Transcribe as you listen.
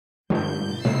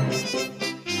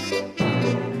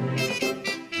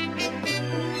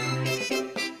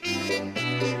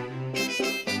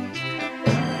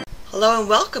Hello and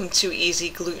welcome to Easy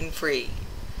Gluten Free.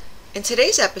 In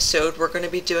today's episode we're going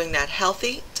to be doing that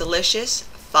healthy, delicious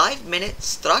 5-minute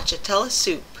Stracciatella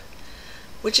soup,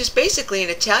 which is basically an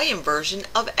Italian version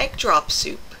of egg drop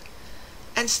soup.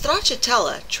 And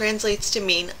Stracciatella translates to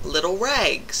mean little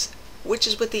rags, which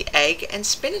is what the egg and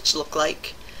spinach look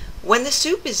like when the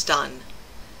soup is done.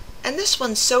 And this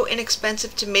one's so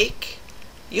inexpensive to make,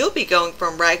 you'll be going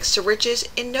from rags to riches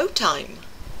in no time.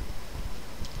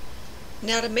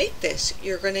 Now to make this,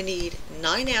 you're going to need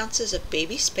 9 ounces of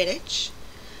baby spinach,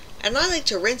 and I like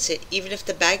to rinse it even if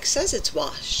the bag says it's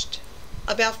washed.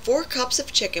 About 4 cups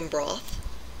of chicken broth,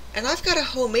 and I've got a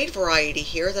homemade variety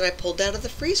here that I pulled out of the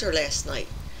freezer last night.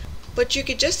 But you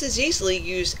could just as easily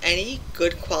use any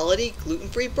good quality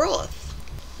gluten-free broth.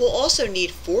 We'll also need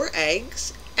 4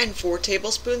 eggs and 4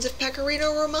 tablespoons of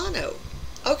pecorino romano.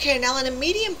 Okay, now in a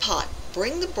medium pot,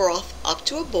 bring the broth up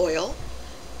to a boil.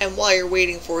 And while you're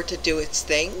waiting for it to do its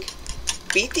thing,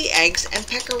 beat the eggs and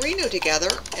pecorino together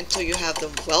until you have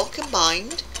them well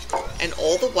combined and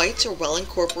all the whites are well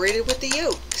incorporated with the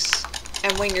yolks.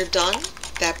 And when you're done,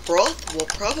 that broth will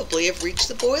probably have reached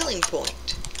the boiling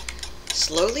point.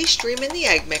 Slowly stream in the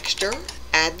egg mixture,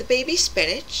 add the baby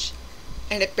spinach,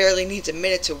 and it barely needs a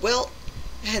minute to wilt,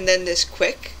 and then this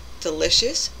quick,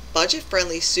 delicious,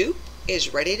 budget-friendly soup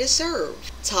is ready to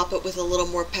serve. Top it with a little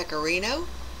more pecorino,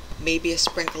 maybe a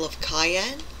sprinkle of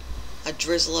cayenne, a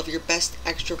drizzle of your best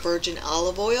extra virgin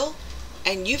olive oil,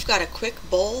 and you've got a quick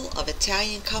bowl of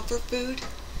Italian comfort food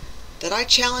that I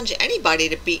challenge anybody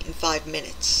to beat in 5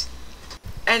 minutes.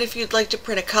 And if you'd like to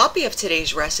print a copy of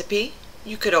today's recipe,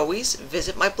 you could always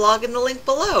visit my blog in the link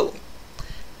below.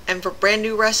 And for brand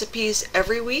new recipes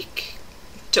every week,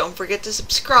 don't forget to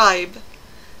subscribe.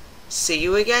 See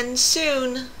you again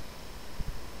soon.